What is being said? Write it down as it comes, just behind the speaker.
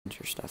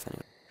your stuff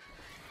anyway.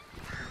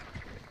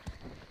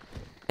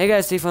 Hey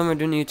guys, TBFlame, we're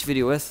doing a YouTube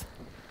video with.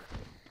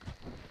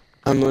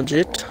 I'm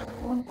legit.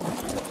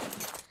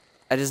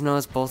 I just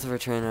noticed both of our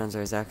train runs are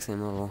the exact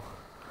same level.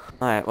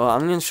 Alright, well,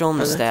 I'm gonna show them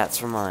the stats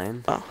for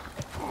mine. Oh.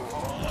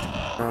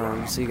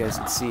 So you guys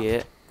can see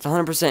it. It's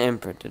 100%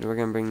 imprinted. We're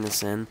gonna bring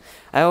this in.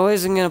 I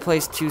always am gonna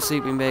place 2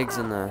 sleeping bags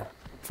in the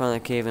front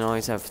of the cave and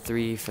always have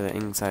 3 for the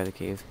inside of the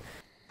cave.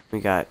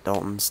 We got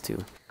Dalton's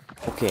too.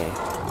 Okay.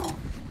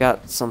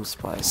 Got some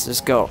supplies.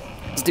 Just go.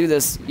 Let's do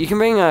this. You can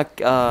bring a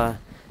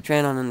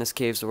train on in this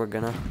cave, so we're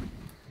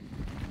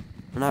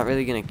not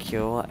really gonna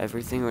kill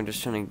everything. We're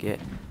just trying to get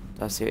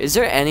dossier. Is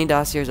there any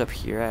dossiers up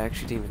here? I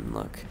actually didn't even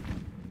look.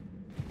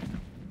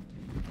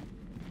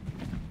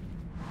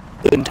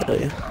 Couldn't tell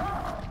you.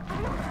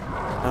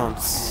 I don't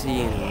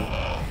see any.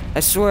 I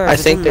swear, I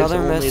there's think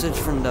another there's message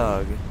from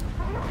Doug.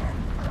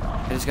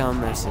 I just got a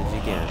message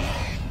again.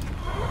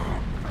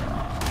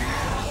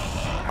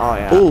 Oh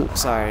yeah. Ooh.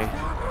 Sorry.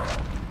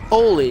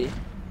 Holy.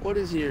 What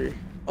is your...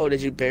 Oh,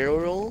 did you barrel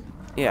roll?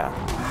 Yeah.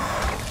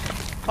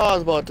 Oh, I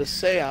was about to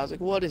say, I was like,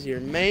 what is your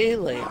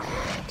melee on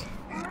that?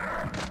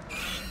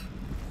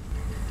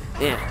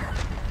 Yeah.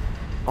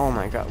 Oh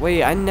my god.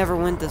 Wait, I never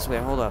went this way.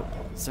 Hold up.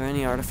 Is there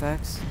any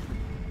artifacts?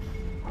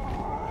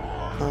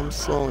 I'm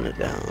slowing it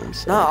down.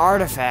 So. Not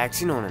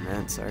artifacts, you know what I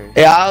meant, sorry.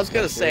 Yeah, I was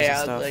gonna say, Crazy I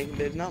was stuff. like,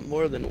 there's not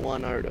more than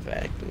 1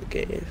 artifact in the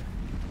cave.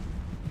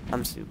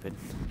 I'm stupid.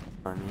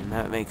 I mean,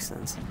 that makes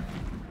sense.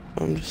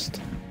 I'm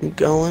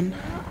going.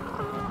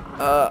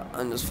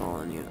 I'm just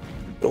following you.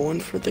 Going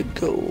for the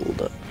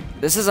gold.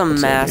 This is a What's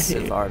over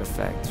massive here?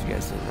 artifact, if you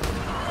guys didn't know.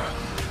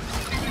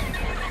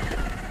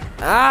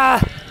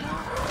 Ah!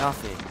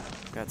 Coffee.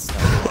 Got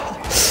stuck.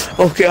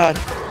 Oh god.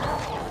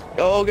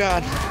 Oh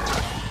god.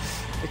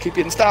 I keep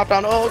getting stopped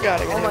on. Oh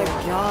god. Oh my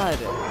god.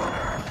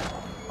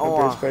 My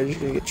bird's probably just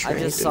gonna get I trained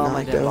just and saw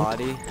my knocked dead out.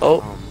 body.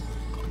 Oh.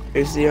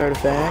 Here's the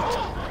artifact.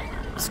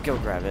 Let's go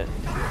grab it.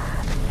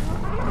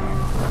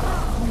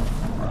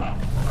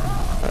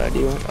 Alright, do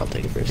you want? I'll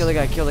take it first. Kill the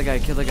guy, kill the guy,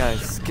 kill the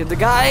guys. Kill the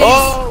guys!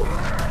 Oh!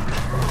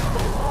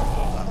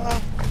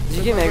 Did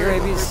you get mega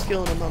Bird's rabies?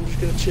 killing him. I'm just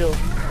gonna chill.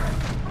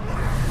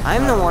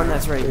 I'm the one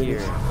that's right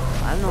here.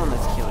 I'm the one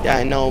that's killing Yeah,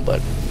 I you. know,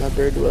 but my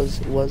bird was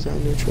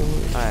on neutral,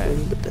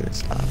 Alright. but then it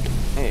stopped.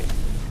 Hey,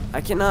 I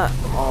cannot.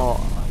 Oh,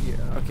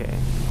 yeah, okay.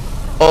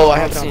 Oh, I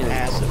have it on seen it.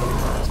 passive.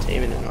 It's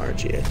aiming an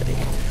RG, I think.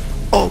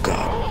 Oh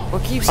god.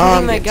 What keeps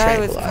hitting my getting guy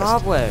with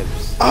tranquilized.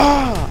 cobwebs?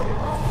 Ah!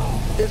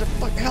 There's a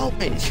fuck. Help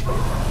me!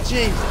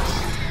 Jesus.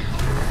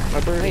 My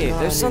bird. Wait, is not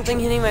there's on something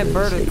neutral. hitting my It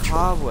bird is with neutral.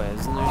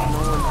 cobwebs, and there's no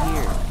one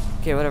here.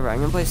 Okay, whatever. I'm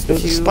gonna place 2.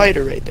 There's a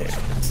spider right there.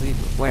 Sleep.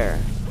 Where?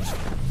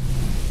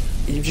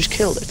 You just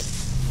killed it.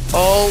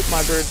 Oh,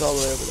 my bird's all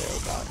the way over there.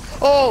 Oh god.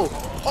 Oh!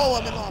 Oh,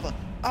 I'm in lava.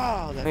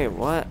 Oh, that Wait,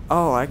 what?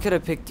 Oh, I could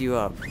have picked you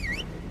up.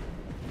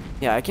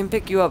 Yeah, I can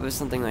pick you up if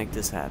something like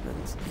this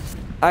happens.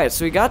 Alright,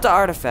 so we got the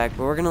artifact,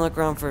 but we're gonna look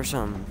around for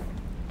some.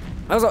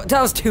 That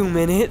was 2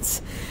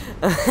 minutes.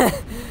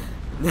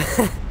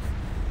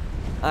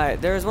 Alright,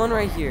 there's one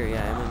right here.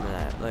 Yeah, I remember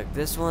that. Look,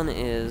 this one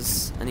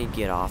is... I need to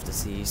get off to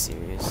see.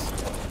 Serious.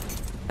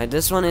 Alright,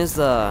 this one is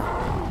the...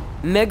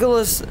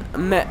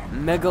 Megalosaurus,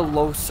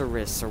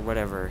 or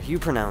whatever. You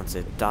pronounce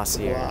it.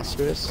 Dossier.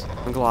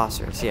 Velociraptor.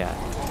 Megalosaurus, yeah.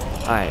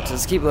 Alright, so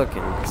let's keep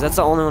looking. Because that's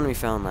the only one we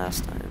found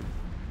last time.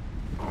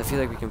 I feel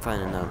like we can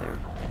find another.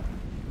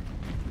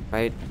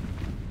 Right?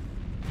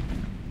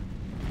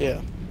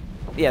 Yeah.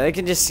 Yeah, they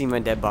can just see my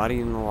dead body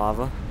in the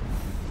lava.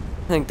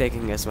 I think they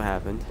can guess what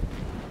happened.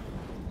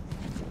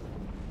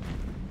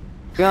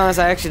 To be honest,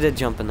 I actually did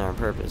jump in there on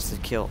purpose to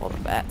kill all the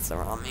bats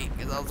around me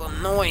because that was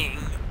annoying.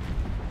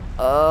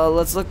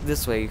 Let's look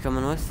this way. You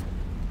coming with?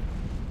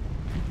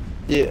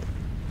 Yeah.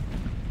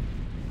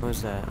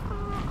 What's that?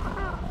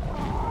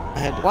 I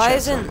had to Why check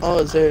isn't- some- Oh,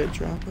 is there a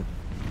drop?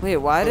 Wait,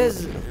 why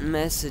does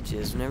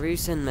messages, whenever you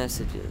send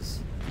messages,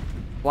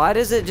 why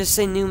does it just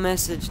say new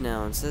message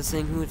now instead of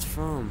saying who it's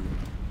from?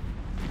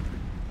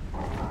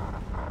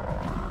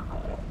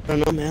 I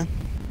don't know, man.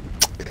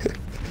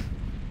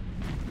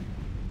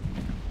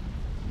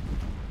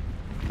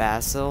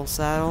 Basil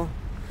saddle?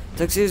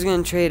 Tuxiedo's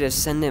gonna trade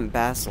Ascendant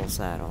Basil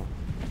saddle.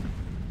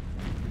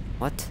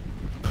 What?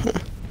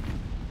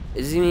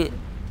 Does he mean?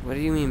 What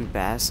do you mean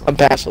Basil? A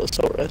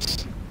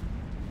Basilosaurus.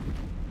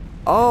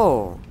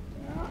 Oh!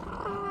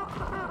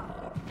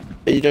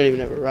 But you don't even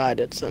ever ride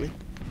it, Sonny.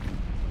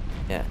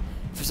 Yeah.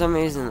 For some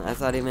reason, I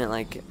thought he meant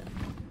like...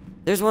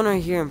 There's one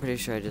right here I'm pretty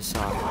sure I just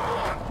saw.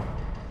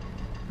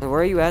 Wait,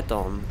 where are you at,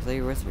 Dalton? I thought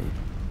you were with me.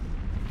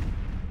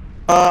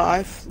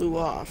 I flew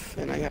off,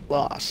 and I got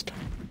lost.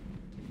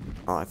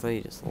 Oh, I thought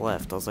you just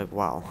left. I was like,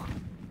 wow.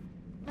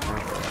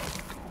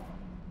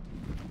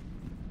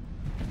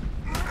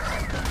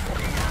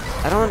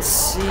 I don't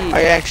see...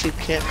 I actually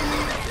can't...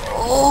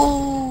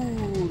 Oh!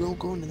 Don't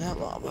go into that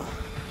lava.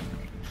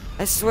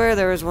 I swear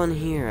there was one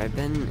here. I've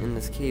been in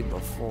this cave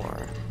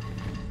before.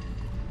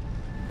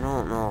 I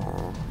don't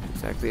know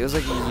exactly. It was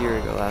like a year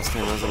ago last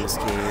time I was in this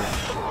cave.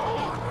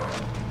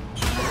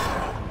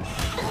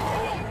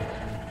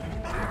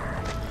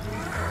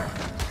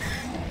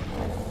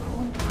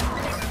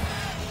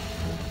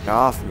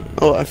 off me.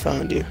 Oh, I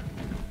found you.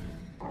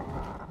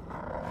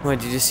 What,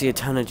 did you see a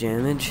ton of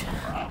damage?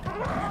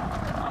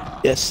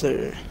 Yes,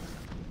 sir.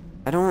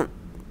 I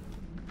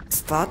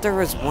thought there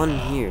was one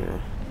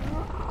here.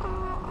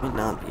 Might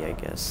not be, I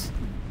guess.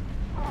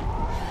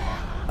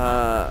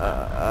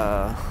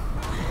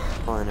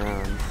 Flying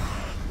around.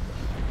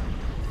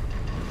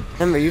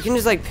 Remember, you can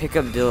just like pick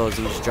up dildos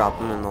and just drop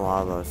them in the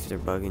lava if they're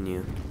bugging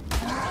you.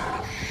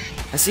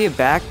 I see a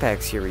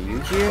backpack's here. Are you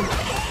here?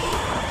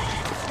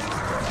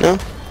 No.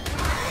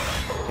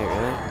 Hey,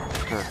 really?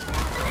 Huh.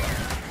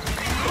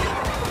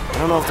 I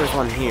don't know if there's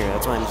one here.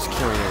 That's why I'm just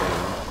killing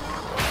everyone.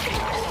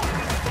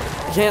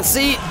 I can't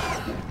see.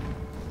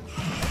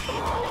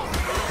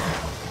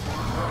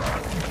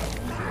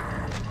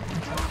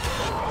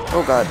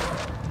 Oh god.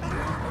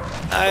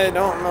 I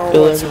don't know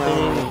what's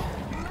around me.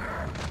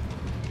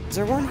 Is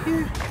there one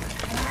here?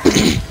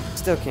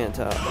 Still can't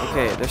tell.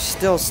 Okay, there's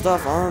still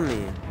stuff on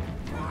me.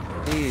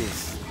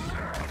 Jeez.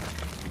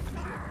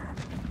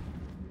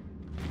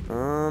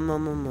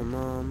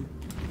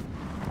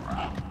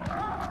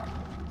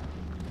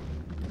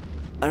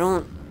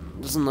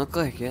 Doesn't look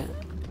like it.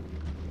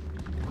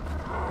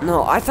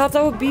 No, I thought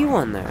that would be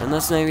one there.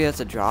 Unless maybe that's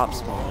a drop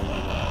spawn.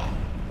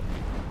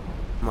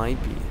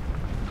 Might be.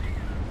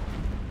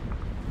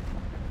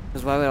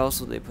 Because why would else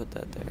would they put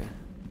that there?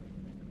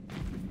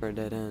 For a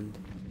dead end.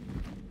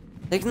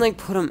 They can like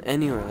put them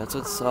anywhere. That's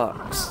what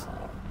sucks.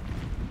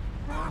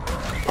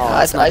 Oh,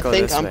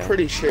 I'm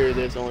pretty sure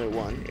there's only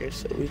one here,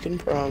 so we can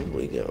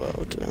probably go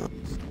out now.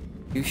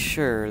 You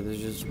sure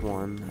there's just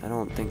one? I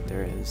don't think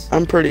there is.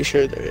 I'm pretty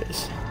sure there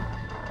is.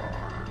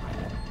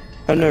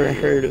 I've never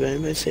heard of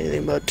anybody say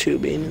anything about two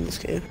being in this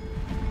cave.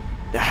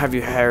 Have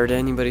you heard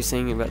anybody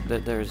saying about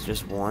that there's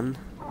just one?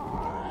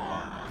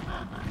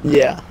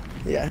 Yeah.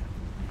 Yeah.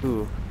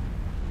 Who?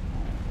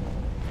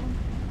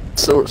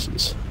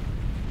 Sources.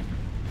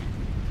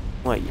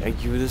 What, are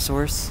you the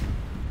source?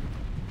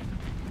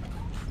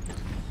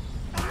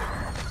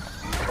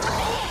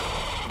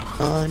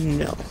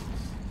 No.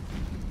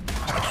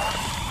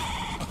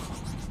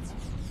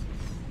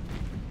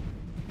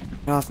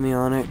 Get off me,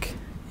 Onic. You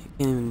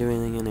can't even do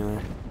anything anyway.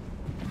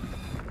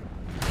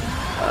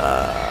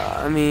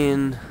 I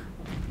mean...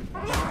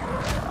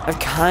 I've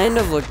kind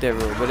of looked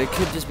everywhere, but it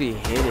could just be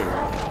hidden.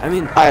 I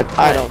mean... I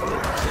don't think.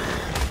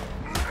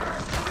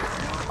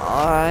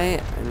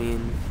 Alright, I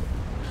mean...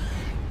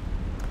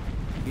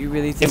 You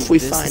really think if we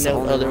this find is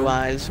out the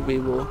otherwise, we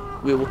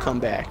will come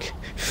back.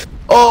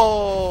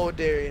 Oh,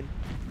 Darian.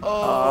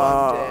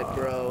 Oh, I'm dead,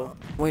 bro.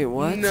 Wait,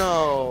 what?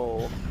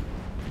 No.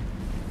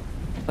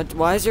 What?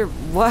 Why is your...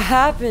 What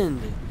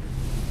happened?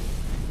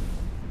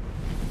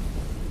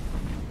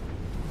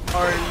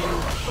 Are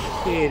you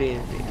kidding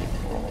me?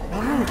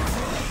 What?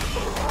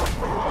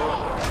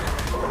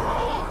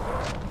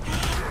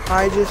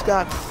 I just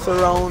got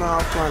thrown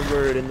off my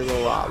bird into the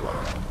lava.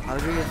 How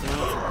did you get thrown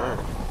off your bird?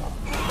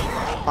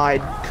 I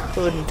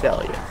couldn't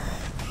tell you.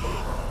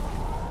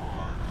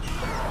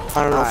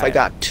 I don't know if I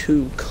got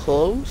too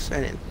close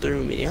and it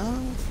threw me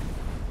off.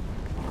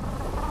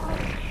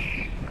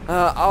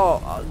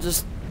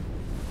 Just...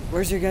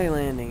 Where's your guy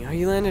landing? Oh,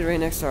 you landed right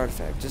next to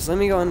Artifact. Just let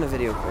me go in the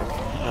video quick.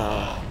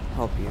 I'll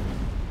help you.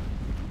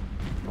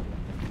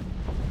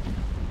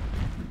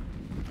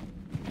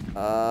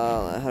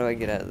 How do I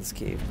get out of this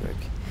cave quick?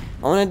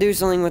 I want to do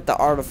something with the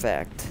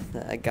artifact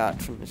that I got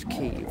from this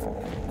cave.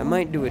 I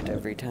might do it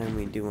every time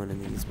we do one of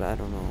these, but I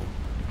don't know.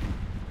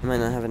 I might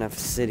not have enough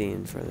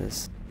obsidian for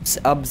this.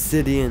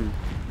 Obsidian.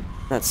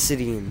 Not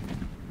obsidian.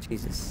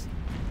 Jesus.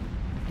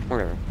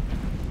 Whatever.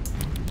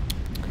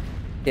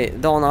 Okay,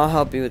 Dalton, I'll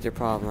help you with your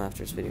problem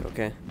after this video,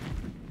 okay?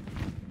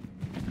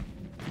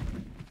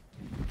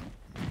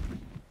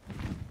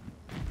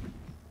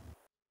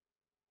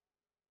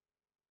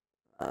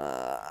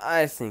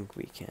 I think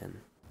we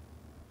can.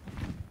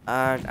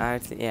 I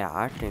think we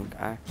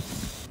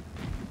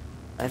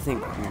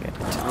can get it.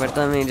 But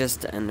let me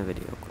just end the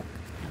video quick.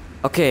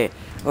 Okay,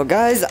 well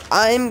guys,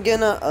 I'm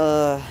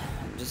gonna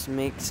just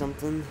make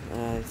something.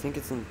 I think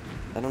it's in,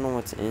 I don't know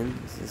what's in.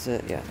 Is this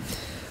it? Yeah.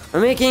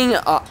 We're making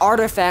an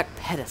artifact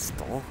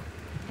pedestal,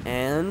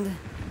 and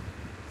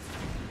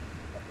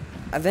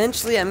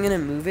eventually I'm gonna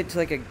move it to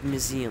like a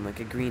museum, like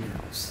a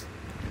greenhouse.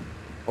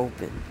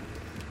 Open.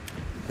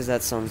 Because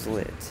that sounds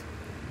lit.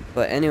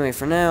 But anyway,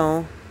 for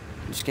now,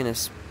 I'm just gonna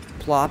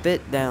plop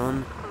it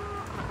down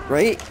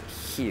right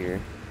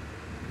here.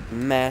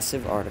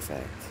 Massive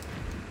artifact.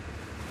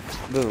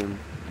 Boom.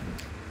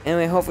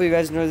 Anyway, hopefully you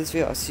guys enjoyed this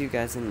video. I'll see you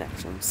guys in the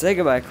next one. Say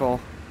goodbye, Cole.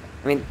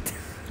 I mean,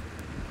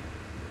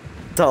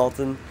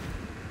 Dalton.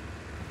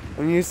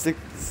 I'm used to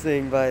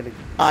saying bye to...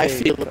 I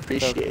feel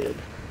appreciated.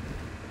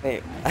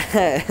 Wait,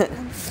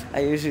 I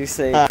usually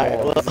say Alright,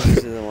 Cole. well.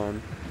 This is the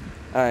one.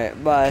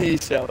 Alright, bye.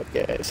 Peace out,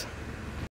 guys.